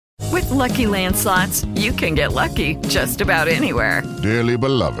Lucky Land Slots, you can get lucky just about anywhere. Dearly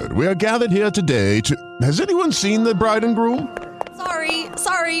beloved, we are gathered here today to... Has anyone seen the bride and groom?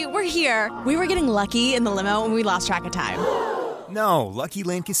 Sorry, we're here. We were getting lucky in the limo and we lost track of time. No, Lucky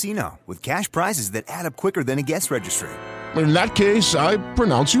Land Casino, with cash prizes that add up quicker than a guest registry. In that case, I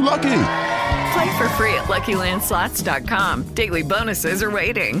pronounce you lucky. Play for free at LuckyLandSlots.com. Daily bonuses are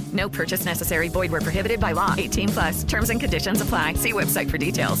waiting. No purchase necessary. Void where prohibited by law. 18+. Terms and conditions apply. See website for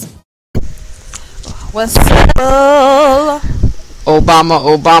details. What's up? Obama.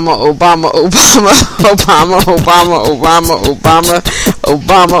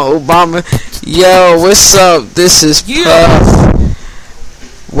 Yo, what's up? This is Puff.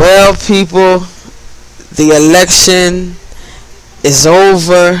 Well, people, the election is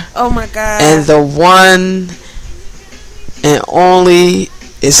over. Oh my God. And the one and only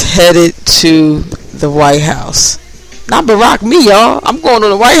is headed to the White House. Not Barack, me, y'all. I'm going to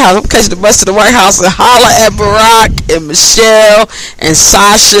the White House. I'm catching the bus to the White House and holler at Barack and Michelle and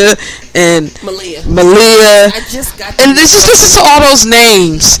Sasha and Malia. I just got and this is listen to all those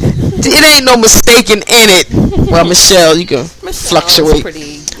names. It ain't no mistaking in it. Well, Michelle, you can fluctuate.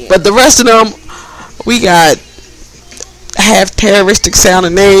 But the rest of them, we got half terroristic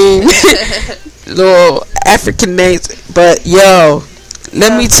sounding names, little African names. But yo,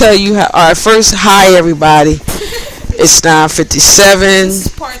 let me tell you how. All right, first, hi everybody. It's 9:57. This is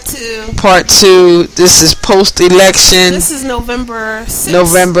part 2. This is post-election. This is November 6th.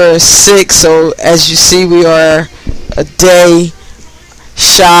 November 6th. So as you see, we are a day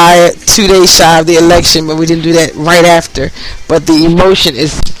shy, 2 days shy of the election, but we didn't do that right after. But the emotion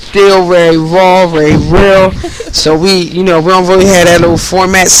is still very raw, very real. So we don't really have that little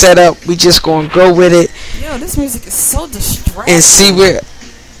format set up. We just gonna go with it. Yo, this music is so distracting. And see where.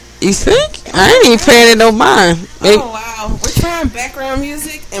 You think? I ain't even paying it no mind. Oh wow, we're trying background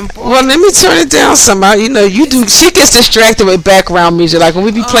music and. Well, let me turn it down somehow. You do. She gets distracted with background music, like when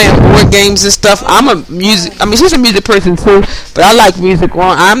we be playing board games and stuff. I'm a music. I mean, she's a music person too, but I like music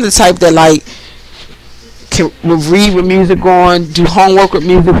on. I'm the type that like can read with music on, do homework with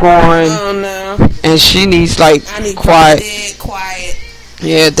music on. Oh no. And she needs like quiet.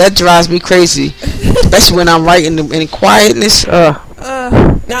 Yeah, that drives me crazy, especially when I'm writing in quietness.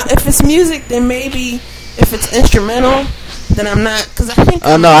 Now, if it's music, then maybe if it's instrumental, then I'm not, because I think.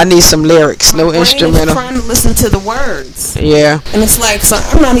 Oh no, I need some lyrics, no instrumental. I'm trying to listen to the words. Yeah. And it's like, so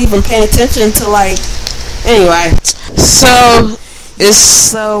I'm not even paying attention to like. Anyway. So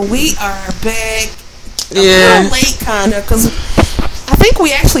we are back. Yeah. A little late, kinda, because I think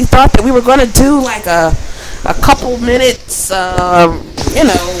we actually thought that we were gonna do like a couple minutes, part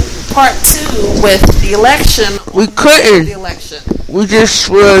 2 with the election. We couldn't. The election. We just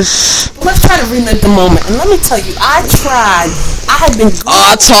was. Let's try to relive the moment. And let me tell you, I tried. I had been.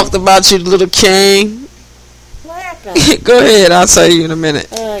 I talked about you, little king. What happened? Go ahead. I'll tell you in a minute.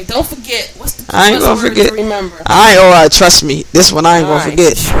 All right. Don't forget. What's the I ain't gonna forget. To remember? I ain't. All right. Trust me. This one I ain't gonna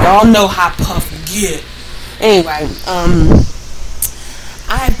forget. Y'all know how Puff get. Anyway,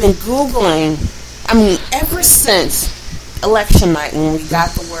 I have been Googling. I mean, ever since election night when we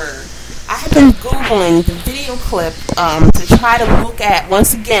got the word, I have been Googling the video clip to try to look at,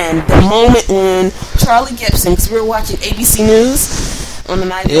 once again, the moment when Charlie Gibson, because we were watching ABC News on the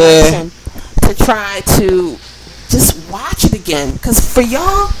night of the election, to try to just watch it again. Because for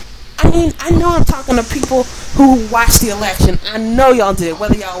y'all, I mean, I know I'm talking to people who watched the election. I know y'all did,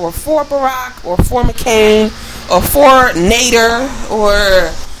 whether y'all were for Barack or for McCain or for Nader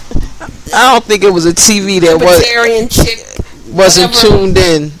or... I don't think it was a TV that wasn't tuned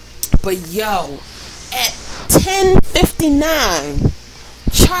in. But yo, at 10:59,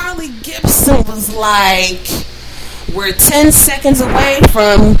 Charlie Gibson was like, "We're 10 seconds away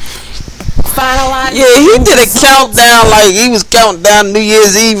from finalizing." Yeah, he did a countdown like he was counting down New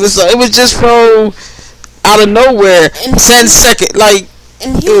Year's Eve, so it was just so out of nowhere. 10 seconds, like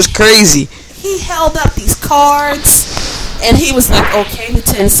it was crazy. He held up these cards. And he was like, okay, the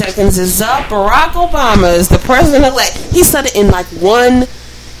 10 seconds is up. Barack Obama is the president-elect. He said it in like one.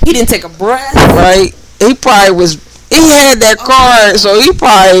 He didn't take a breath. Right. He probably was. He had that card, so he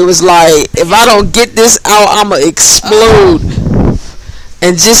probably was like, if I don't get this out, I'ma explode.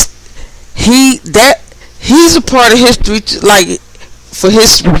 And just, he's a part of history, like, for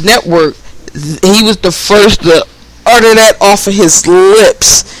his network. He was the first to utter that off of his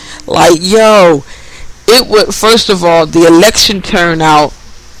lips. Like, yo. It would, first of all, the election turnout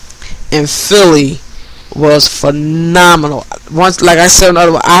in Philly was phenomenal. Once, like I said,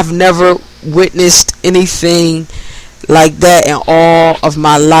 I've never witnessed anything like that in all of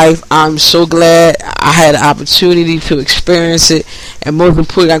my life. I'm so glad I had an opportunity to experience it, and most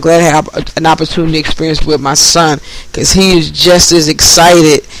importantly, I'm glad I had an opportunity to experience it with my son, because he is just as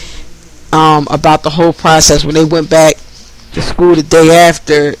excited about the whole process. When they went back to school the day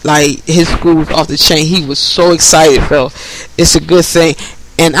after, like, his school was off the chain. He was so excited, so it's a good thing.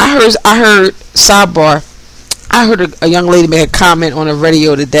 And I heard sidebar, I heard a young lady make a comment on the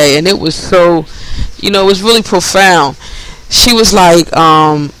radio today, and it was so, it was really profound. She was like,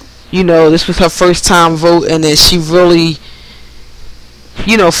 this was her first time voting, and she really,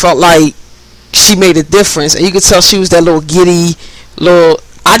 felt like she made a difference. And you could tell she was that little giddy, little,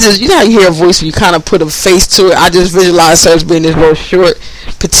 how you hear a voice and you kind of put a face to it. I just visualized her as being this little short,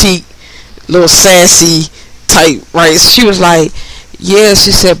 petite, little sassy type, right? So she was like, yeah,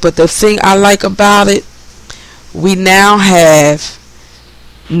 she said, but the thing I like about it, we now have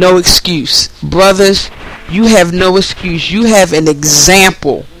no excuse. Brothers, you have no excuse. You have an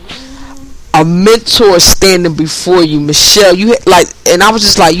example, a mentor standing before you. Michelle, and I was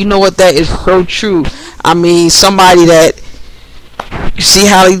just like, you know what, that is so true. I mean, somebody that, you see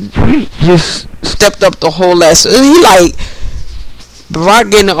how he just stepped up the whole lesson. He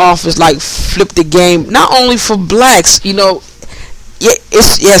Barack getting in office, flipped the game, not only for blacks,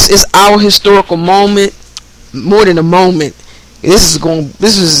 it's our historical moment, more than a moment. This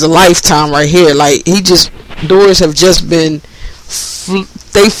is a lifetime right here. Doors have just been,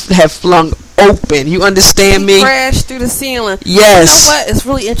 they have flung open. You understand me? Crashed through the ceiling. Yes. You know what? It's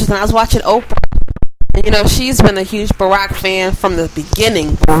really interesting. I was watching Oprah. She's been a huge Barack fan from the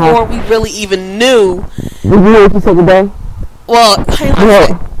beginning, before we really even knew. Well,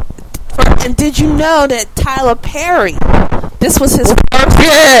 and did you know that Tyler Perry, this was his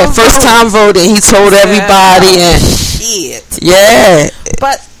first time voting. He told everybody, and shit. Yeah.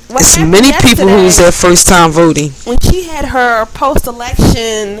 But it's many people who's their first time voting. When she had her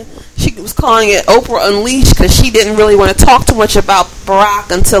post-election, she was calling it Oprah Unleashed, because she didn't really want to talk too much about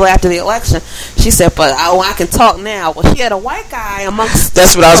Barack until after the election. She said, but I can talk now. Well, she had a white guy amongst.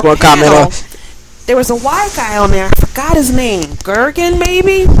 That's what I was going to comment on. There was a white guy on there. I forgot his name. Gergen,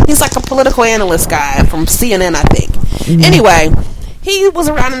 maybe? He's like a political analyst guy from CNN, I think. Mm-hmm. Anyway, he was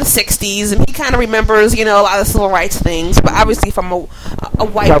around in the 60s, and he kind of remembers, a lot of civil rights things, but obviously from a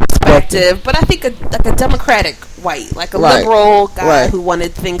white perspective. But I think a Democratic white, like a liberal guy who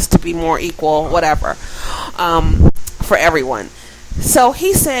wanted things to be more equal, whatever, for everyone. So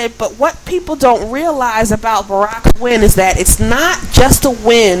he said, but what people don't realize about Barack's win is that it's not just a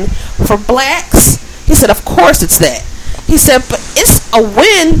win for blacks. He said, of course it's that. He said, but it's a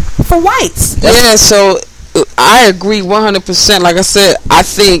win for whites. Yeah, so I agree 100%. Like I said, I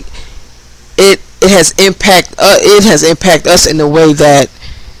think it has impacted us in a way that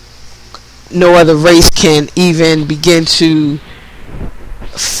no other race can even begin to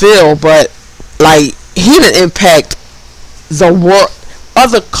feel. But he didn't impact the world,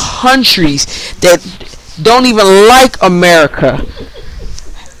 other countries that don't even like America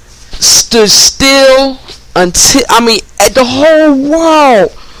stood still until, the whole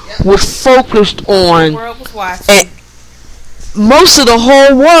world was focused on, the world was watching. And most of the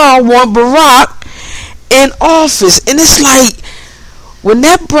whole world want Barack in office. And it's when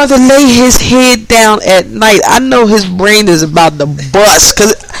that brother lay his head down at night, I know his brain is about to bust,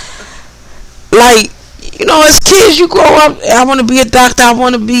 because as kids, you grow up, I want to be a doctor, I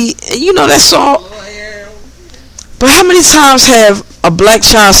want to be, that's all. But how many times have a black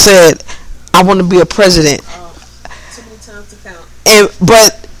child said, I want to be a president? Too many times to count.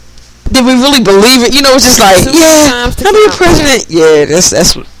 But did we really believe it? It's just I'll be a president. Yeah,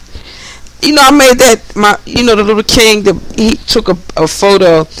 that's what. I made that, the little king, he took a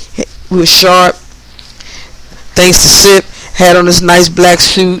photo, we were sharp, thanks to Sip, had on his nice black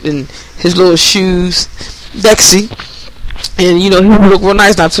suit and his little shoes, Dexy, and he looked real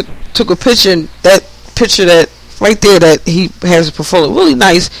nice. And I took a picture, and that picture that right there that he has a portfolio, really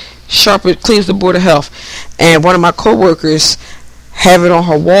nice, sharp, it cleans the board of health. And one of my coworkers have it on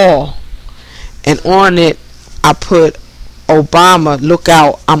her wall, and on it I put, Obama, look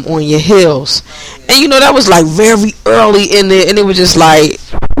out, I'm on your heels. And that was very early in there, and it was just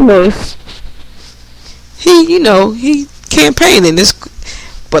he campaigning this.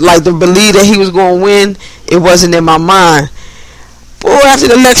 But the belief that he was going to win, it wasn't in my mind. Boy, after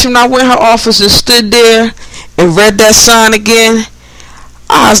the election, I went in her office and stood there and read that sign again.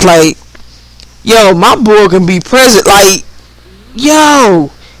 I was like, yo, my boy can be president.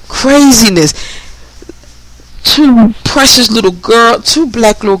 Yo, craziness. Two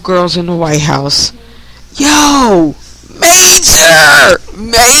black little girls in the White House. Yo, major.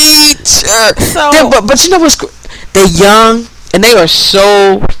 So, but you know what's They young and they are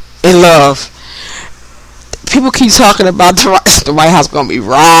so in love. People keep talking about the White House gonna be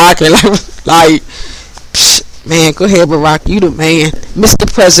rock and like man, go ahead, Barack, you the man, Mr.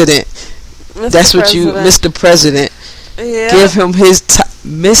 President. That's what you, Mr. President. Yeah. Give him his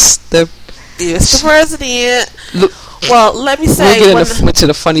Mr. President. Look, well, let me say, we'll get into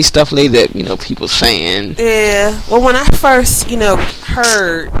the funny stuff later that people saying. Yeah. Well, when I first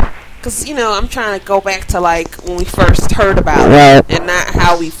heard, because I'm trying to go back to like when we first heard about it, and not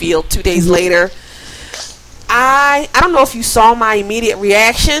how we feel 2 days later. I don't know if you saw my immediate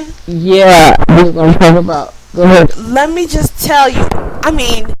reaction. Yeah, what was I'm talking about. Go ahead. Let me just tell you. I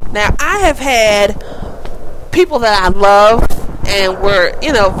mean, now I have had people that I love and were,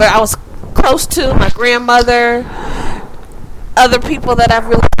 I was close to, my grandmother, other people that I've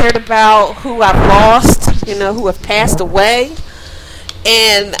really cared about who I've lost, who have passed away.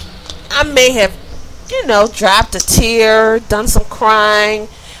 And I may have, dropped a tear, done some crying,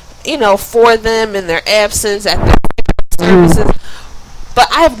 for them in their absence at their services. But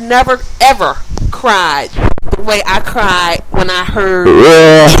I have never, ever cried the way I cried when I heard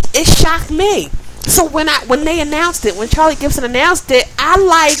it shocked me. So when they announced it, when Charlie Gibson announced it,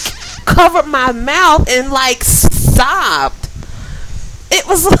 I covered my mouth and sobbed. It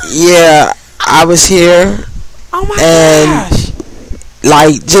was I was here. Oh my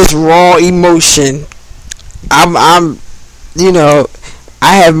gosh. Just raw emotion. I'm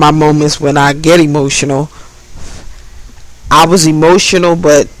I have my moments when I get emotional. I was emotional,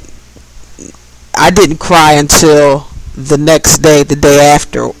 but I didn't cry until the next day, the day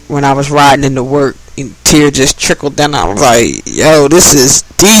after, when I was riding into work, and tears just trickled down. I was like, yo, this is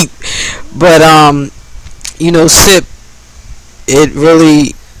deep. But SIP,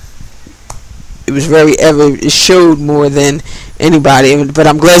 it showed more than anybody. But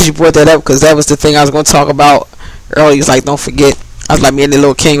I'm glad you brought that up, because that was the thing I was going to talk about earlier. It's like, don't forget, I was like, me and the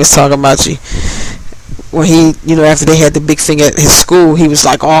little king was talking about you. When he, after they had the big thing at his school, he was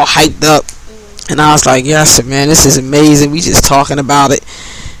like all hyped up. And I was like, yeah, I said, man, this is amazing. We just talking about it.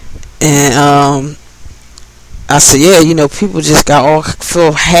 And I said, yeah, people just got all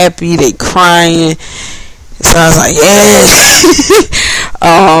feel happy. They crying. So I was like,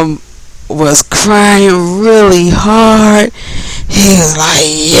 yeah. Was crying really hard. He was like,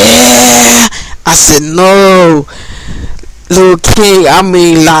 yeah. I said, no. Little King, I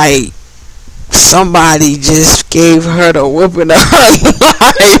mean, somebody just gave her the whooping of her life.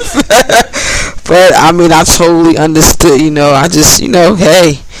 But I mean, I totally understood. I just,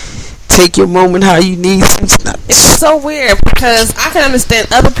 hey, take your moment how you need. It's so weird, because I can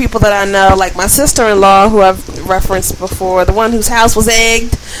understand other people that I know, like my sister-in-law, who I've referenced before, the one whose house was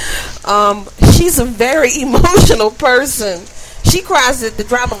egged. She's a very emotional person. She cries at the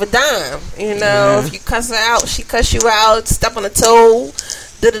drop of a dime. If you cuss her out, she cuss you out, step on a toe.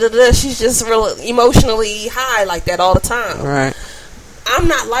 She's just real emotionally high like that all the time. Right. I'm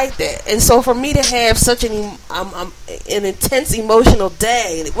not like that, and so for me to have such an intense emotional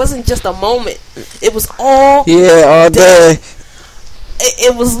day, and it wasn't just a moment; it was all day.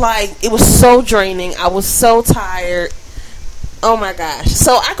 It was so draining. I was so tired. Oh my gosh!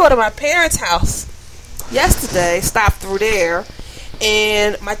 So I go to my parents' house yesterday, stopped through there,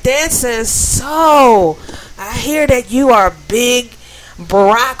 and my dad says, "So I hear that you are a big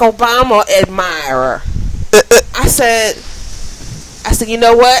Barack Obama admirer." I said, you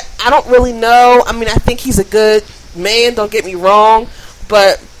know what? I don't really know. I mean, I think he's a good man, don't get me wrong.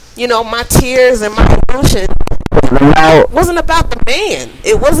 But, my tears and my emotion wasn't about the man.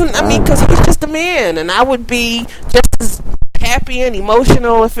 It wasn't, because he's just a man. And I would be just as happy and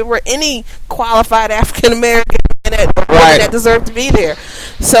emotional if it were any qualified African-American that deserved to be there.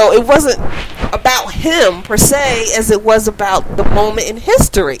 So it wasn't about him, per se, as it was about the moment in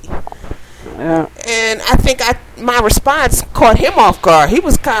history. Yeah. And I think my response caught him off guard. He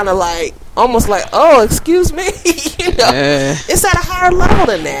was kind of almost like, oh, excuse me. It's at a higher level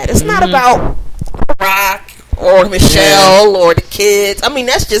than that. It's not about Barack or Michelle or the kids. I mean,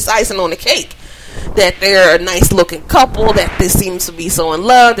 that's just icing on the cake. That they're a nice looking couple, that they seems to be so in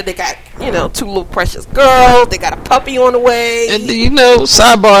love, that they got, two little precious girls, they got a puppy on the way. And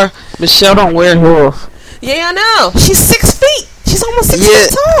sidebar, Michelle don't wear hair. Yeah, I know. She's 6 feet. She's almost 6 feet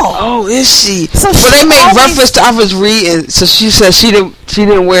tall. Oh, is she? So they made reference to, I was reading, so she said she don't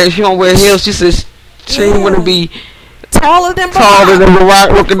wear heels. She says she didn't want to be taller than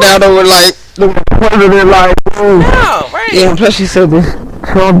Barack, looking down over the corner of their life. No, right. Yeah, and plus she said this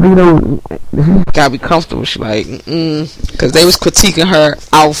gotta be comfortable. She because they was critiquing her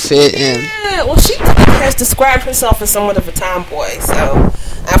outfit and well, she has described herself as somewhat of a tomboy, so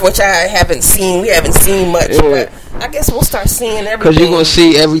which I haven't seen. We haven't seen much, but I guess we'll start seeing everything. Because you're going to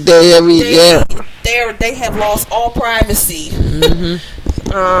see every day, They have lost all privacy. Mm-hmm.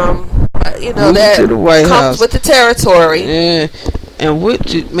 That to the White comes House with the territory. Yeah. And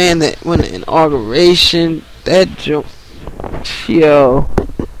that when the inauguration, that joke, yo.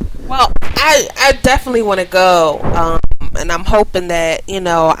 Well, I definitely want to go, and I'm hoping that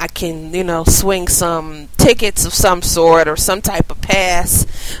I can swing some tickets of some sort or some type of pass,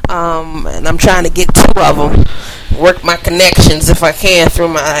 and I'm trying to get 2 of them. Work my connections if I can through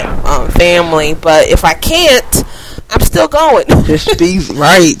my family, but if I can't, I'm still going. Just be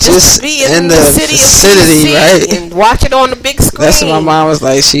right. just be in the city, right? And watch it on the big screen. That's what my mom was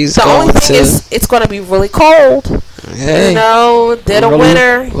like. She's the going only thing is it's going to be really cold. Hey, dead of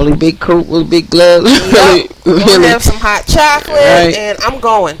winter. Really big coat, really big gloves. Yep. We're going to have some hot chocolate, right. and I'm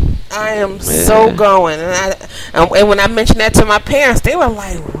going. I am so going. And when I mentioned that to my parents, they were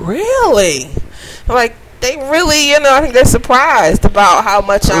like, "Really?" Like, they really, I think they're surprised about how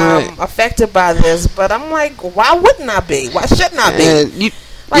much I'm affected by this. But I'm like, why wouldn't I be? Why shouldn't I be?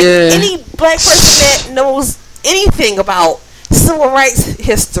 Any black person that knows anything about civil rights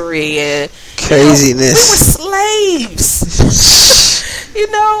history and craziness. We were slaves.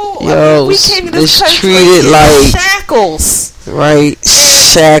 We came to this country treated like shackles. Right,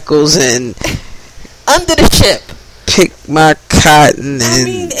 shackles and under the ship. Pick my cotton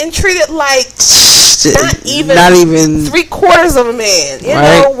and treat it like not even 3/4 of a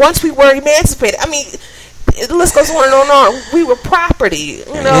man. Once we were emancipated. The list goes on and on and on. We were property.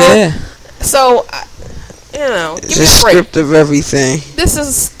 So, give me a break. Stripped of everything. This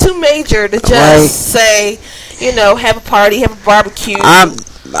is too major to just say, have a party, have a barbecue.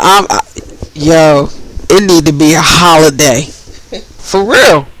 It need to be a holiday. For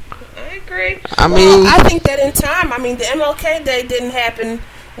real. I think that in time, the MLK Day didn't happen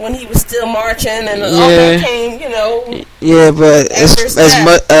when he was still marching and all that came, Yeah, but as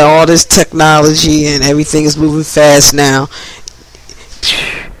much all this technology and everything is moving fast now,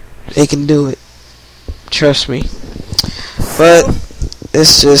 they can do it. Trust me. But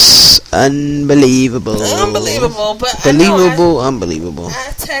it's just unbelievable. But unbelievable.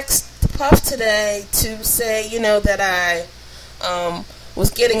 I text Puff today to say, that I was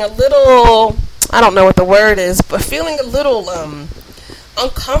getting a little, I don't know what the word is, but feeling a little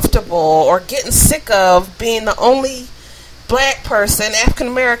uncomfortable or getting sick of being the only black person, African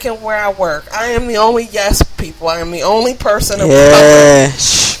American, where I work. I am the only people. I am the only person of color.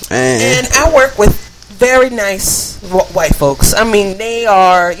 And I work with very nice white folks. They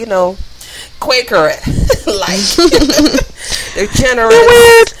are, Quaker they're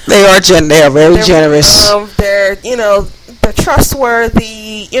generous. They are very generous. They're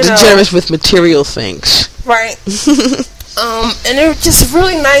trustworthy. They're generous with material things. Right. And they're just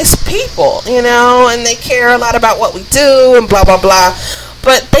really nice people, and they care a lot about what we do and blah blah blah.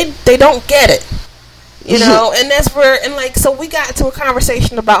 But they don't get it, and that's where so we got into a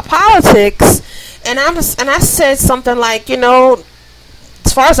conversation about politics, and I said something like,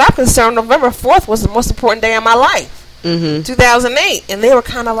 as far as I'm concerned, November 4th was the most important day of my life, 2008, and they were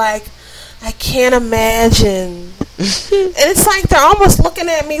kind of like, I can't imagine. And it's like they're almost looking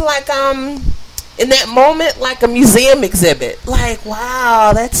at me like in that moment like a museum exhibit. Like,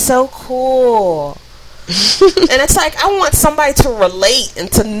 wow, that's so cool. And it's like I want somebody to relate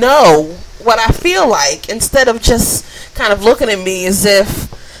and to know what I feel like instead of just kind of looking at me as if,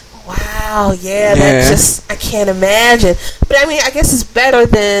 wow, that's just, I can't imagine. But I guess it's better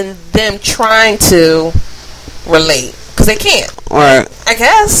than them trying to relate because they can't. Right. I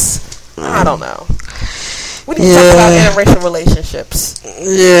guess. I don't know. We need to talk about interracial relationships.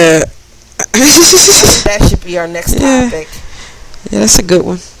 Yeah. That should be our next topic. Yeah, that's a good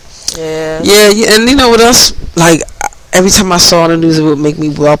one. Yeah. Yeah, and you know what else? Like, every time I saw the news, it would make me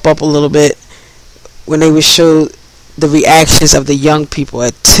whelp up a little bit when they would show the reactions of the young people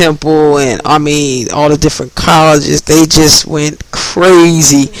at Temple and, all the different colleges. They just went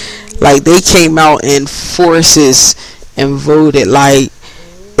crazy. Like, they came out in forces and voted. Like,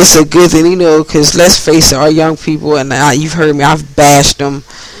 it's a good thing, because let's face it, our young people, and you've heard me, I've bashed them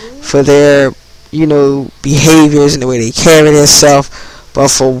for their, behaviors and the way they carry themselves. But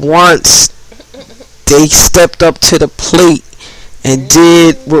for once, they stepped up to the plate and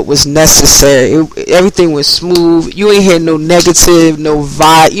did what was necessary. Everything was smooth. You ain't had no negative, no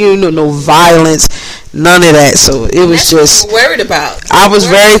violence, none of that. So it was just. What you worried about? I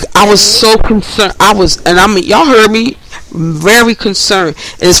was so concerned. Y'all heard me. Very concerned.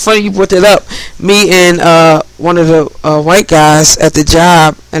 And it's funny you brought that up. Me and one of the white guys at the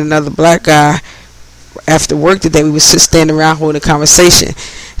job and another black guy, after work today, we was standing around holding a conversation.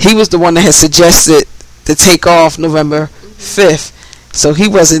 He was the one that had suggested to take off November 5th. So he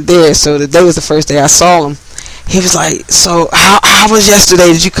wasn't there. So today was the first day I saw him. He was like, so how was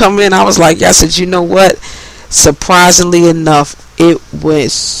yesterday? Did you come in? I was like, yeah. I said, you know what? Surprisingly enough, it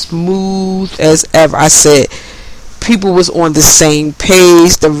went smooth as ever. I said, people was on the same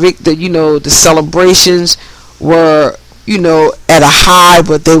page. The celebrations were, at a high,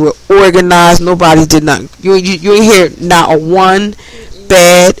 but they were organized. Nobody did nothing. You ain't hear not a one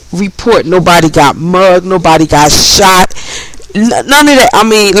bad report. Nobody got mugged. Nobody got shot. None of that. I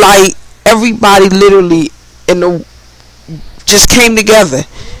mean, like, everybody literally just came together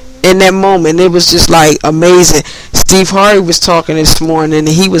in that moment. It was just like amazing. Steve Harvey was talking this morning, and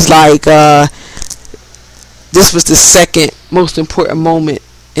he was like, this was the second most important moment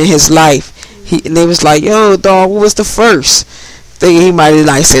in his life. And they was like, yo, dog, what was the first thing? He might have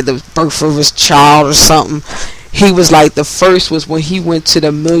like said the birth of his child or something. He was like, the first was when he went to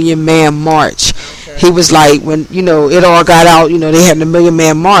the Million Man March. Okay. He was like, when, it all got out, they had the Million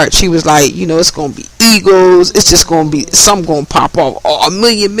Man March. He was like, it's going to be eagles. It's just going to be, something going to pop off, all a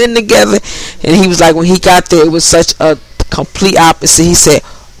million men together. And he was like, when he got there, it was such a complete opposite. He said,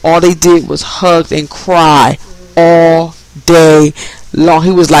 all they did was hug and cry all day long.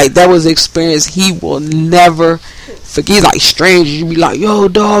 He was like, that was an experience he will never forget. Like strangers, you be like, yo,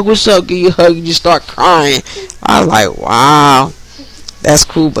 dog, what's up? Give you a hug, you just start crying. I was like, wow, that's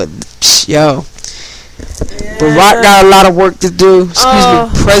cool. But yo, Barack got a lot of work to do.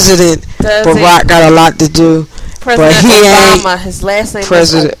 President Barack got a lot to do. President Obama, his last name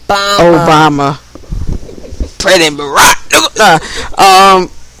President is Obama. President Barack.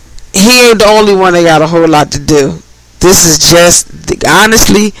 He ain't the only one that got a whole lot to do. This is just,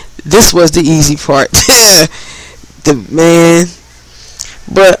 honestly, this was the easy part. The man,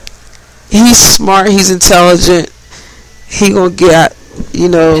 but he's smart, he's intelligent, he gonna get,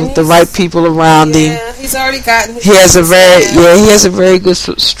 the right people around him. Yeah, he's already gotten his he has a very good,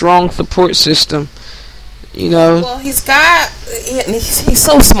 strong support system. Well, he's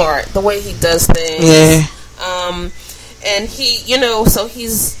so smart the way he does things. Yeah. And he, so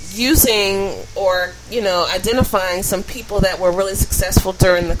he's using or identifying some people that were really successful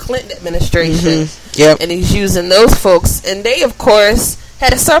during the Clinton administration. Yep. And he's using those folks, and they of course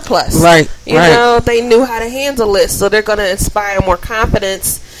had a surplus. Right. They knew how to handle it, so they're going to inspire more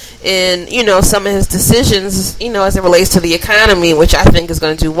confidence in some of his decisions, as it relates to the economy, which I think is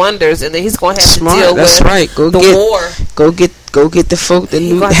going to do wonders. And then he's going to have to deal with the war. Go get the folk that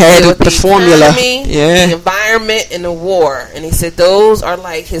had the formula. Economy, the environment, and the war. And he said those are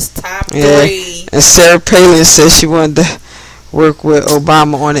like his top three. And Sarah Palin said she wanted to work with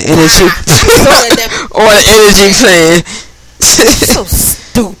Obama on the energy plan. So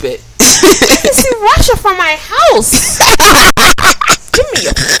stupid. I can see Russia from my house. Give me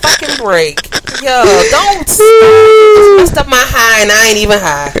a fucking break. Yo, don't messed up my high and I ain't even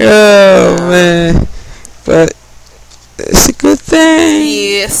high. Oh, man. But it's a good thing.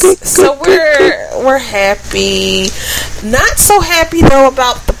 Yes. So we're happy. Not so happy though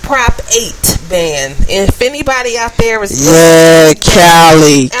about the Prop 8 ban. And if anybody out there is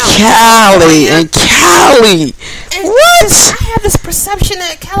Cali. And what? I have this perception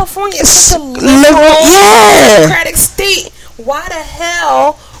that California is such a liberal democratic state. Why the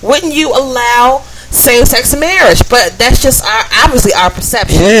hell wouldn't you allow same-sex marriage? But that's just obviously our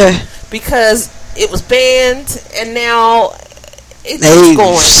perception. Yeah. Because it was banned, and now it's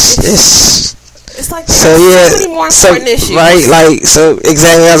going. It's like so many more important issues. Right, so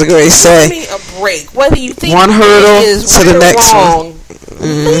exactly what I was going to say. Give me a break. Whether you think one hurdle is to the next wrong,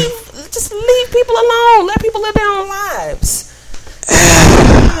 just leave people alone. Let people live their own lives.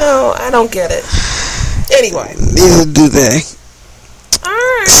 I don't get it. Anyway, neither do they.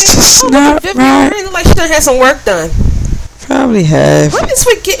 Alright. It's just not right. Look like she done had some work done. Probably have. What is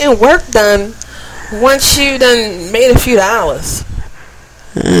with getting work done once you done made a few dollars?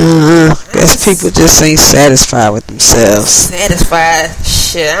 Guess people just ain't satisfied with themselves. Satisfied?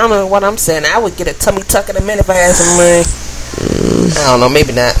 Shit, I don't know what I'm saying. I would get a tummy tuck in a minute if I had some money. I don't know,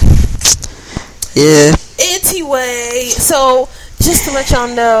 maybe not. Yeah. Anyway, so just to let y'all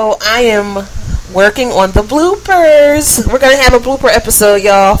know, I am working on the bloopers. We're gonna have a blooper episode,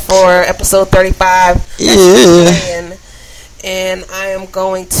 y'all, for episode 35. Yeah. And I am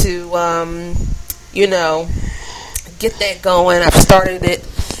going to, get that going. I've started it,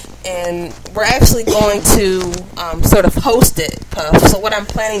 and we're actually going to sort of host it, Puff. So what I'm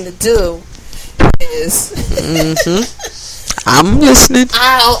planning to do is, I'm listening.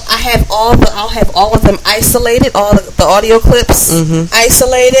 I'll have all of them isolated, all the audio clips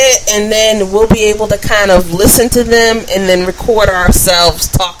isolated, and then we'll be able to kind of listen to them and then record ourselves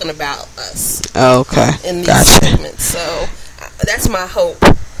talking about us. Oh, okay. In these segments. So that's my hope.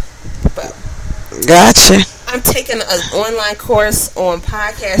 But gotcha. I'm taking an online course on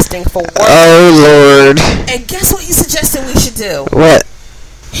podcasting for work. Oh, Lord. And guess what he suggested we should do? What?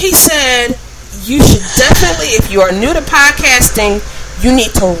 He said you should definitely, if you are new to podcasting, you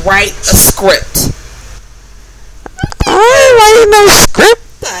need to write a script. I ain't writing no script.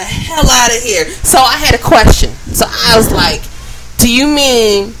 Get the hell out of here. So I had a question. So I was like, do you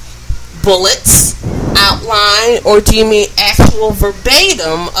mean bullets, outline, or do you mean actual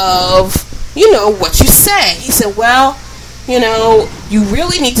verbatim of, what you say? He said, well, you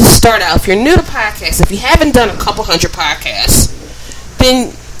really need to start out. If you're new to podcasts, if you haven't done a couple hundred podcasts,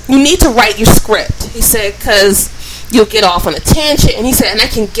 then you need to write your script. He said, because you'll get off on a tangent. And he said, and I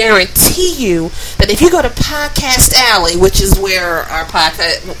can guarantee you that if you go to Podcast Alley, which is where our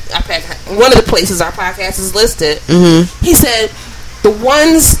podcast, one of the places our podcast is listed, he said, the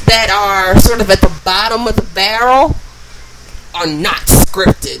ones that are sort of at the bottom of the barrel are not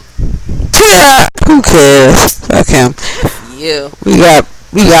scripted. Yeah, who cares? Fuck him. Yeah. We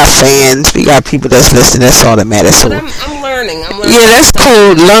got fans. We got people that's listening. That's all that matters. So I'm learning. Yeah, that's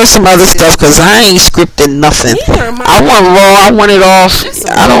cool. Learn some other stuff because I ain't scripting nothing. I want raw. I want it off.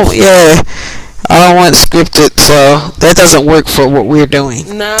 I don't want scripted. So that doesn't work for what we're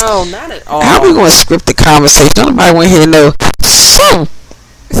doing. No, not at all. How are we going to script the conversation? Nobody want to hear no. So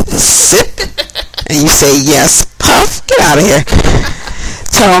sit and you say yes. Puff. Get out of here.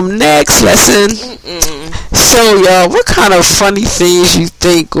 Tell them next lesson. So, y'all, what kind of funny things you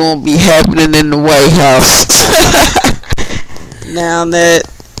think gonna be happening in the White House? Now that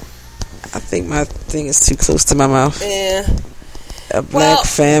I think my thing is too close to my mouth. Yeah. A black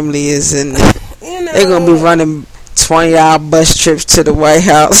family is in. They're gonna be running 20-hour bus trips to the White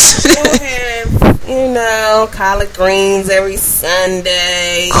House. You'll have, collard greens every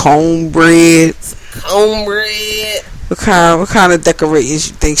Sunday. Cornbread. Cornbread. What kind of decorations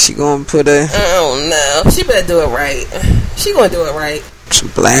you think she gonna put in? I don't know. She better do it right. She gonna do it right. Some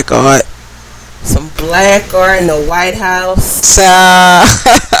black art. Some black art in the White House.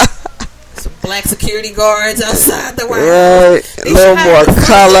 Some black security guards outside the White House. A little more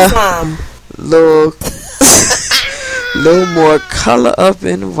color. Little more color up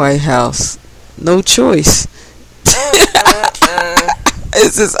in the White House. No choice.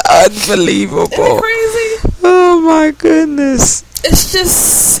 This is unbelievable. Isn't it crazy? Oh my goodness. It's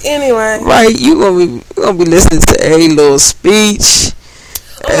just, anyway. Right, you gonna be listening to a little speech.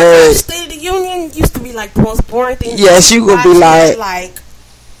 Oh my gosh, State of the Union used to be like the most boring thing. Yes, you gonna be like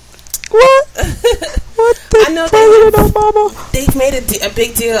what? What the I know President Obama? They've made a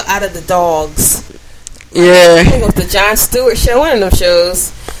big deal out of the dogs. Yeah. I think it was the Jon Stewart show, one of them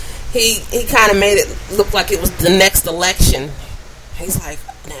shows. He kind of made it look like it was the next election. He's like,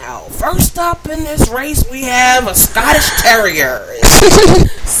 now, first up in this race, we have a Scottish Terrier.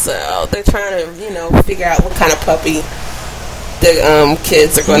 So they're trying to, figure out what kind of puppy the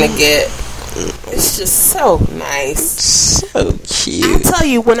kids are going to get. It's just so nice. So cute. I tell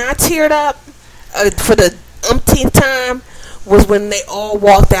you, when I teared up for the umpteenth time was when they all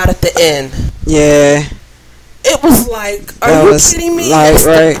walked out at the end. Yeah. It was like, are you kidding me? It's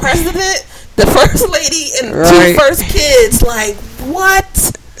the president, the first lady, and two first kids. Like,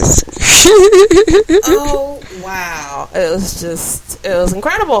 what? Oh, wow. It was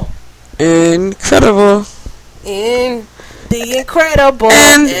incredible. Incredible. And the incredible.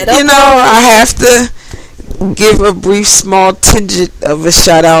 And, I have to give a brief, small tinge of a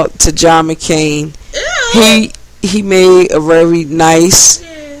shout out to John McCain. Yeah. He made a very nice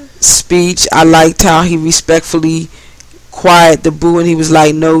speech. I liked how he respectfully quieted the boo, and he was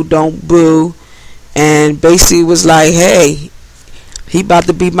like, no, don't boo. And basically was like, hey, he about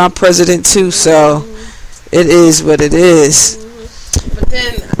to be my president too, so it is what it is. But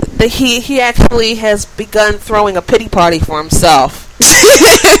then he actually has begun throwing a pity party for himself.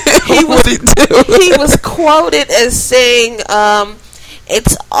 He was quoted as saying,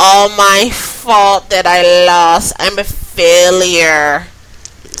 it's all my fault that I lost. I'm a failure.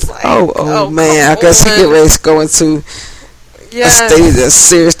 Like, oh man, I guess he get ready to go into a state of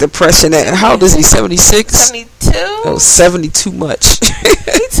serious depression. How old is he? 76? 72? Oh, 72 much.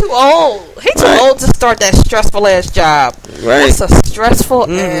 He's too old. He's too old to start that stressful ass job. Right. That's a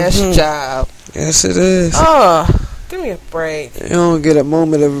stressful ass job. Yes, it is. Oh, give me a break. You don't get a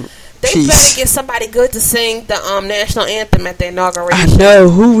moment of peace. They better get somebody good to sing the national anthem at the inauguration. I know.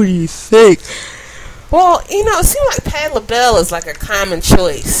 Who do you think? Well, it seems like Patti LaBelle is like a common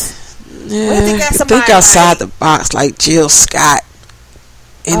choice. Yeah, think outside the box, like Jill Scott,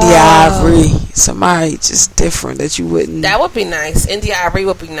 India Ivory, somebody just different that you wouldn't. That would be nice. India Ivory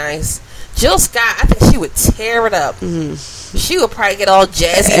would be nice. Jill Scott, I think she would tear it up. She would probably get all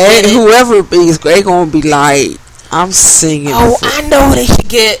jazzy. And whoever it be, they gonna be like, I'm singing. Oh, I know who they should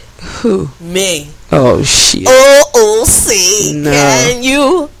get. Who? Me. Oh shit. OOC. No. Can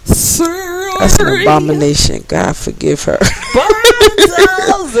you? That's an abomination. God forgive her.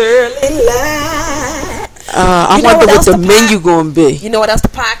 I wonder what the menu gonna be. You know what else the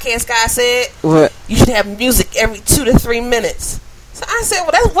podcast guy said? What? You should have music every 2 to 3 minutes. So I said,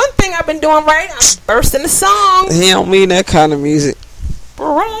 well, that's one thing I've been doing right. I'm bursting the song. He don't mean that kind of music.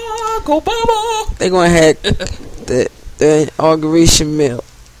 Barack Obama. They gonna have the inauguration meal.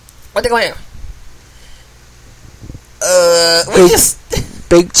 What they gonna have?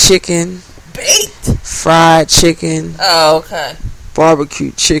 Baked chicken. Baked? Fried chicken. Oh, okay.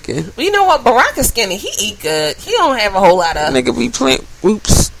 Barbecue chicken. Well, you know what? Barack is skinny. He eat good. He don't have a whole lot of. Nigga be playing.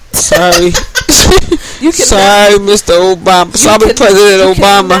 Oops. Sorry. Sorry, Mr. Obama. Sorry, President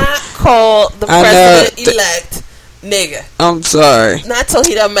Obama. You cannot call the president-elect nigga. I'm sorry. Not till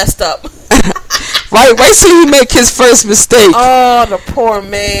he done messed up. Right till he make his first mistake. Oh, the poor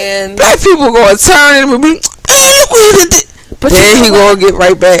man. Black people gonna turn him and be, but then he gonna get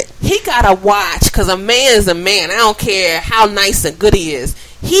right back. He gotta watch, because a man is a man. I don't care how nice and good he is.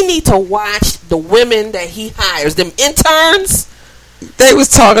 He need to watch the women that he hires. Them interns. They was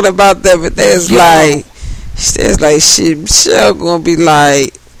talking about that, but there's like shit. Michelle gonna be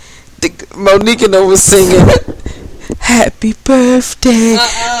like, Monique and was singing "Happy Birthday,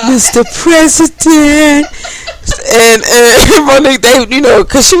 Mr. President," and Monique, they,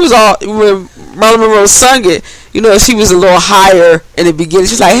 because she was all when Marilyn Monroe sung it. She was a little higher in the beginning.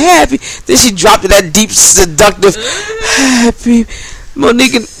 She was like happy. Then she dropped to that deep, seductive happy.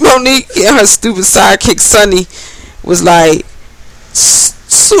 Monique and her stupid sidekick Sonny was like,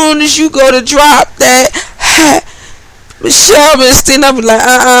 soon as you go to drop that, Michelle been standing up and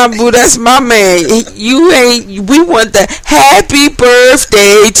like, boo, that's my man. We want the happy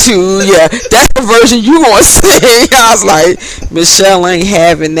birthday to ya. That's the version you want to sing. I was like, Michelle ain't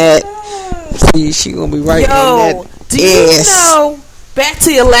having that. She gonna be right on that. Do you know? Back to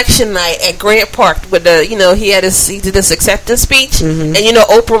the election night at Grant Park with the, he did this acceptance speech, and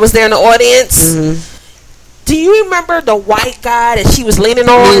Oprah was there in the audience. Do you remember the white guy that she was leaning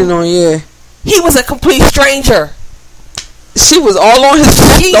on? Yeah. He was a complete stranger. She was all on his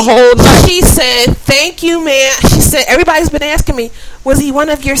back the whole night. She said, "Thank you, man." She said, "Everybody's been asking me, was he one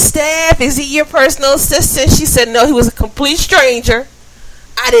of your staff? Is he your personal assistant?" She said, "No, he was a complete stranger.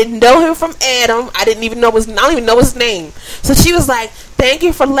 I didn't know him from Adam. I don't even know his name." So she was like, "Thank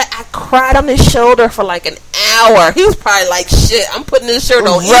you for I cried on his shoulder for like an hour." He was probably like, "Shit, I'm putting this shirt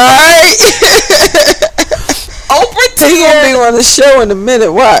on." Right. Oprah He's gonna be on the show in a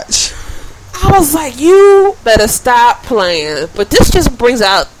minute. Watch. I was like, you better stop playing. But this just brings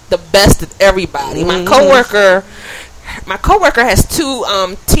out the best of everybody. My coworker has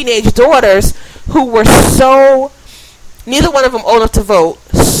 2 teenage daughters who were neither one of them old enough to vote,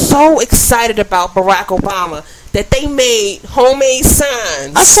 so excited about Barack Obama that they made homemade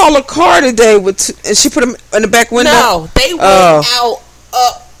signs. I saw a car today and she put them in the back window. No, they went out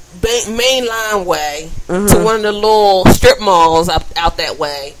up Main Line way to one of the little strip malls out that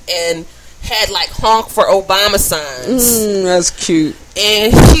way and had like honk for Obama signs. That's cute.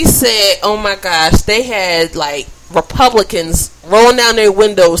 And she said, oh my gosh, they had like Republicans rolling down their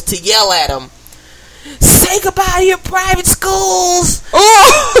windows to yell at them, "Say goodbye to your private schools."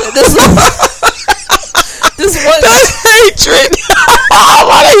 Oh, this was hatred.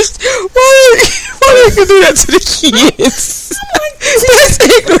 Why they can do that to the kids? That's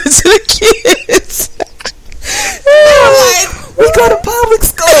ignorant to the kids. They're like, we go to public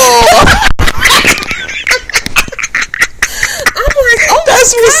school. I'm like, oh,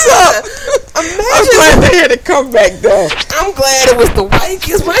 that's what's up. Imagine. I'm glad they had to come back though. I'm glad it was the white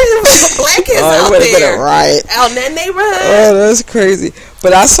kids. Why didn't it was the black kids out there? Been a riot out in that neighborhood. Oh, that's crazy.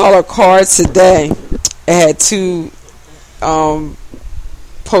 But I saw a card today. It had 2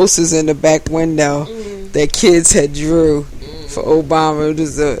 posters in the back window that kids had drew for Obama.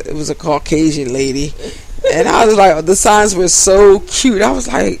 It was a Caucasian lady, and I was like, the signs were so cute. I was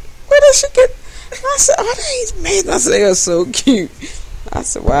like, where did she get? I said, oh, these men. I said, they are so cute. I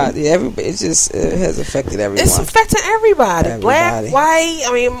said, wow, yeah, everybody. It has affected everyone. It's affecting everybody. Black, white.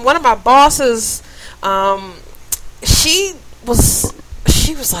 I mean, one of my bosses, she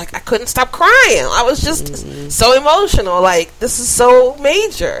she was like, I couldn't stop crying. I was just so emotional. Like, this is so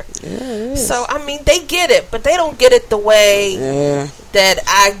major. Yeah, it is. So, I mean, they get it, but they don't get it the way that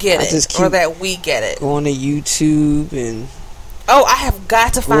I get it, or that we get it. Going to YouTube and... Oh, I have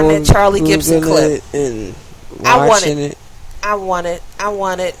got to find that Charlie Gibson clip. And I want it. I want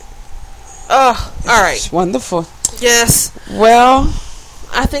it. Oh, all right. It's wonderful. Yes. Well,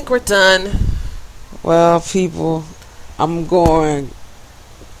 I think we're done. Well, people, I'm going to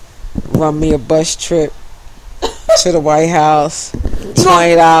run me a bus trip to the White House.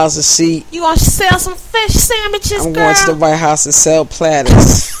 $20 a seat. You going to sell some fish sandwiches, I'm girl? going to the White House and sell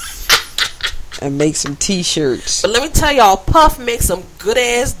platters. And make some T-shirts. But let me tell y'all, Puff makes some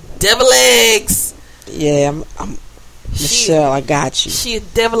good-ass devil eggs. Yeah, I'm Michelle, I got you. She a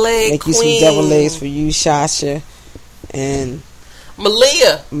devil egg Make queen. you some devil eggs for you, Shasha. And...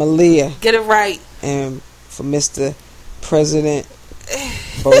 Malia. Get it right. And for Mr. President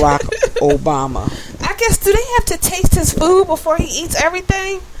Barack Obama. I guess, do they have to taste his food before he eats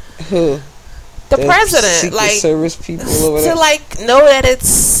everything? Who? The president, Secret like Service people over there, to like know that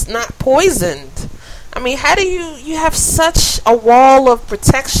it's not poisoned. I mean, how do you have such a wall of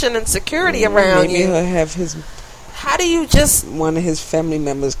protection and security around maybe you? Maybe he'll have his. How do you just one of his family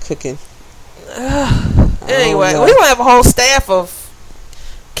members cooking? Anyway, we don't have a whole staff of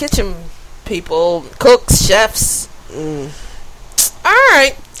kitchen people, cooks, chefs. All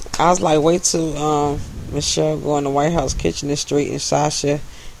right. I was like, wait till Michelle go in the White House kitchen and straighten Sasha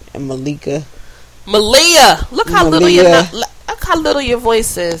and Malia. Look how little your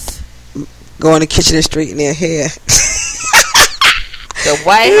voice is. Go in the kitchen and straighten their hair. The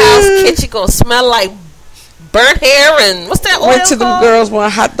White House kitchen gonna smell like burnt hair and what's that oil Went to called? them girls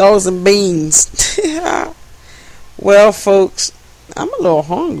want hot dogs and beans. Well, folks, I'm a little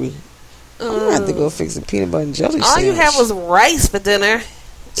hungry. I'm gonna have to go fix a peanut butter and jelly All sandwich. you had was rice for dinner.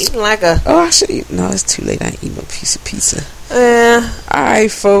 Eating like a... Oh, I should eat. No, it's too late. I ain't eating no piece of pizza. Yeah.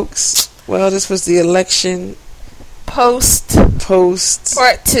 Alright, folks. Well, this was the election post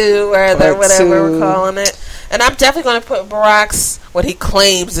part 2 or whatever we're calling it. And I'm definitely going to put Barack's, what he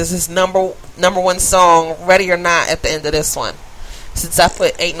claims is his number one song, Ready or Not, at the end of this one, since I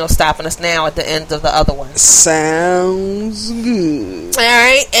put Ain't No Stopping Us Now at the end of the other one. Sounds good.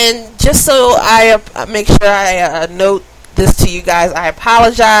 Alright, and just so I make sure I note this to you guys, I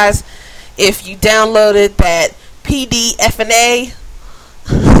apologize if you downloaded that PDFNA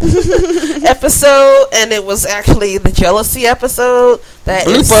episode and it was actually the jealousy episode. That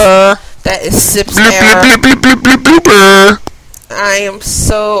is Sip's error. I am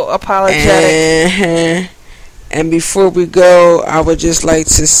so apologetic. And before we go, I would just like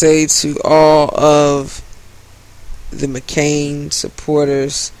to say to all of the McCain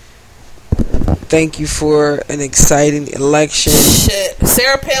supporters, thank you for an exciting election. Shit.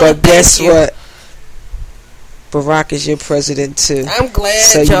 Sarah Palin, but guess what? Barack is your president too. I'm glad.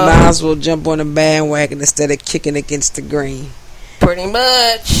 So you might as well jump on the bandwagon instead of kicking against the grain. Pretty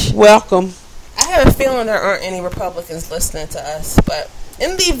much. Welcome. I have a feeling there aren't any Republicans listening to us, but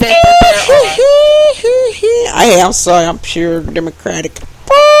in the event that there are... I'm sorry, I'm pure Democratic.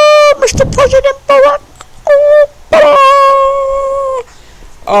 Mr. President Barack Obama.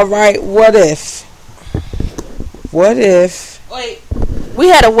 Alright, what if? Wait. We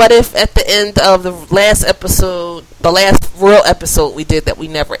had a what if at the end of the last episode, the last real episode we did that we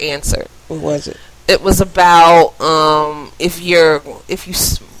never answered. What was it? It was about if you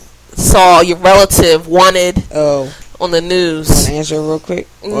saw your relative wanted on the news. Want to answer it real quick?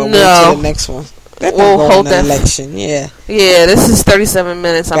 Or no. Wait till the next one. We'll hold that election. Yeah. Yeah, this is 37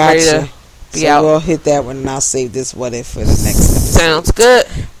 minutes. I'm ready to be out. We'll hit that one and I'll save this what if for the next episode. Sounds good.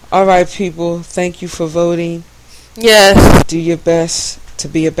 All right, people. Thank you for voting. Yes. Do your best to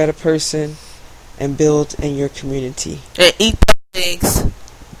be a better person and build in your community. And eat eggs.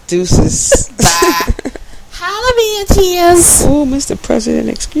 Deuces. Bye. Holla, bitches. Oh, Mr. President,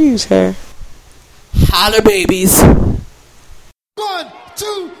 excuse her. Holla, babies. 1,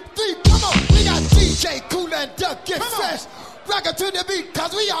 2, 3, come on. We got DJ Cool and Duck Get Fresh. Rock it to the beat,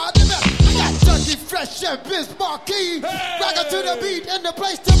 cause we are the best. We got Ducky Fresh and Biz Marquee. Rock it to the beat and the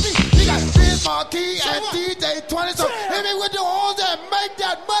place to be. We got Biz Marquee and DJ 20. So hit me with the horns and make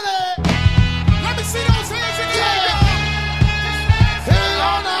that money. Let me see those hands again. Hit it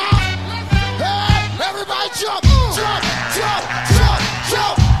on now. Hey, everybody jump, jump, jump, jump,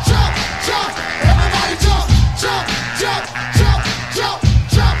 jump, jump, jump. Everybody jump, jump, jump, jump, jump,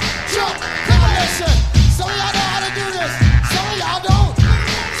 jump, jump. Now listen, some of y'all know how to do this. Some of y'all don't.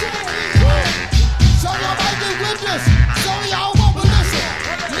 Some of y'all might get with this. Some of y'all won't, but listen.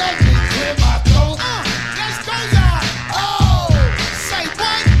 Let me clear my throat. Let's go, y'all. Oh, say what?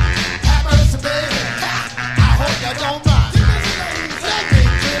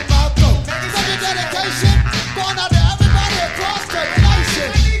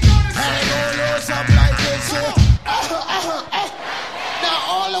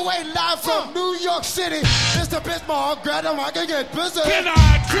 the way live from New York City. Mr. Bismarck, grab him, I can get busy. Can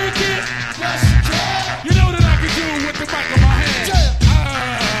I kick it? Yes, you can. You know what I can do with the mic in my hand? Yeah.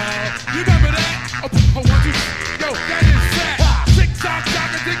 You remember that? Oh, what you? Yo, that is fat. Tick-tock,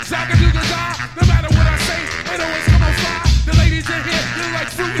 tick-tock, do-ga-da. No matter what I say, it always come on fly. The ladies in here, you're like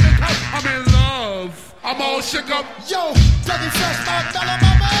fruit in a cup. I'm in love. I'm all shook up. Yo, Dougie Fresh, my fella,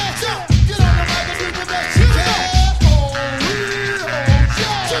 my man. Yo, get on the mic and do the best you can. Oh,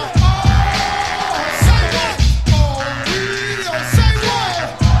 yeah. Oh, say what? Oh, yeah. Say what?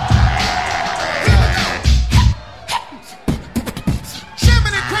 Here we go.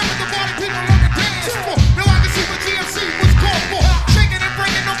 Jamming and cramming the body, people on the dance floor. Now I can see what GMC was called for. Shaking and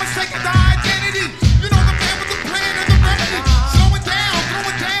bringing, no mistaking the identity. You know the man with the plan and the remedy. Slow it down, throw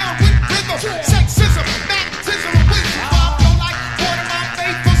it down with rhythm. Sexism, magnetism, and wisdom. Bob don't like water, my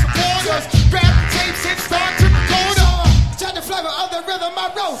faithful supporters. Grab the tapes and start to record them. Turn the flavor of the rhythm I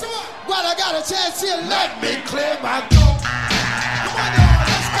wrote. While I got a chance here, let me clear my throat. Come on, y'all,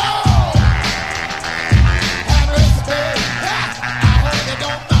 let's go. Have a day. I hope you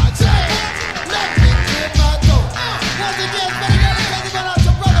don't mind. Let me clear my throat. Once again, better get it, baby, but out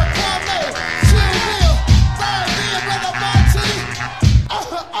to brother Kwame. Chill Will, Bird, me and brother Monty.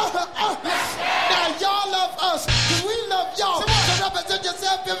 Now y'all love us, cause we love y'all. So represent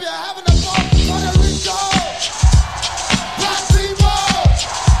yourself if you're having a ball. Puerto Rico, black people,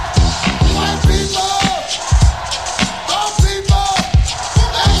 white people, all people.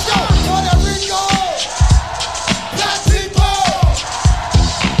 Let's go, Puerto Rico, black people,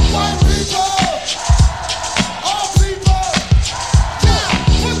 white people, all people. Yeah,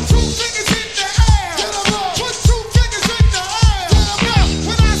 put two fingers in the air. Put two fingers in the air.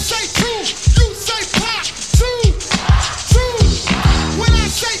 When I say two, you say pop. Two. When I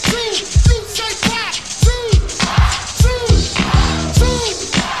say two, you say pop. Two.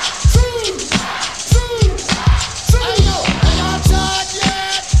 Hey yo, are y'all tired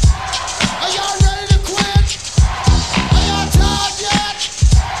yet? Are y'all ready to quit? Are y'all tired yet?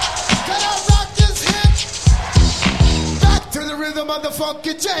 Can I rock this hit? Back to the rhythm of the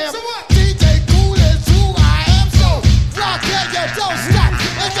funky jam. DJ Cool is who I am, so rock it, you don't stop.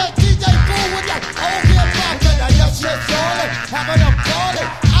 It's a DJ Cool with that old hip hop and I just shit rolling, having a party.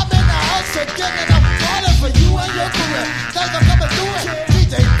 I'm in the house again and I'm calling for you and your career. Thanks for coming through it.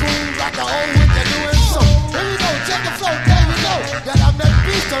 DJ Cool, rock the whole with the doing so. Here we go, check the flow, there we go. That I'm that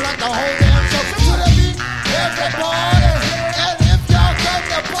beast to rock the whole damn show. To the beat, everybody. And if y'all got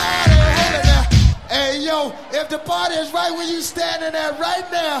the party, hold it there. Hey yo, if the party is right where you standing at right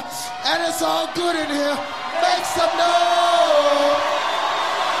now, and it's all good in here, make some noise.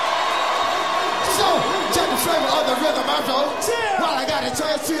 So, check the flavor of the rhythm I wrote. While I got a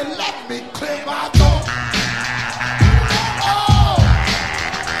chance here, let me clear my throat. Oh,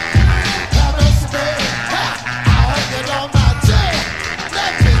 have a spin. I hope you don't mind.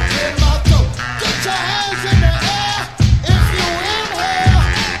 Let me clear my throat. Get your hands in the air if you inhale.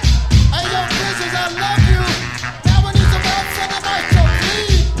 Hey, yo, business, I love you. Now we need some help for the night, so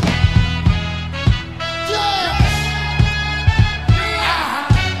please. Yeah.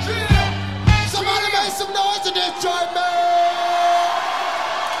 Somebody make some noise in this joint, man.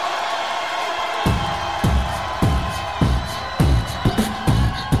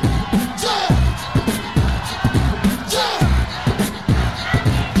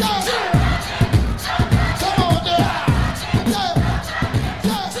 Come on there.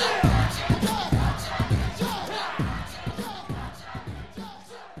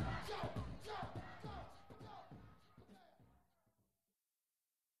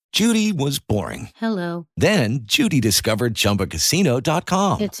 Judy was boring. Hello. Then Judy discovered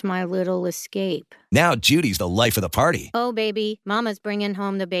ChumbaCasino.com. It's my little escape. Now Judy's the life of the party. Oh, baby, mama's bringing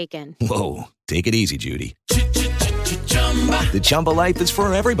home the bacon. Whoa, take it easy, Judy. The Chumba life is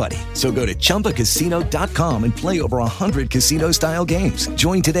for everybody. So go to ChumbaCasino.com and play over 100 casino-style games.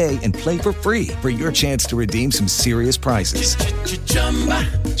 Join today and play for free for your chance to redeem some serious prizes.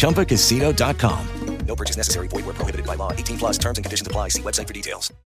 ChumbaCasino.com. No purchase necessary. Void where prohibited by law. 18+ terms and conditions apply. See website for details.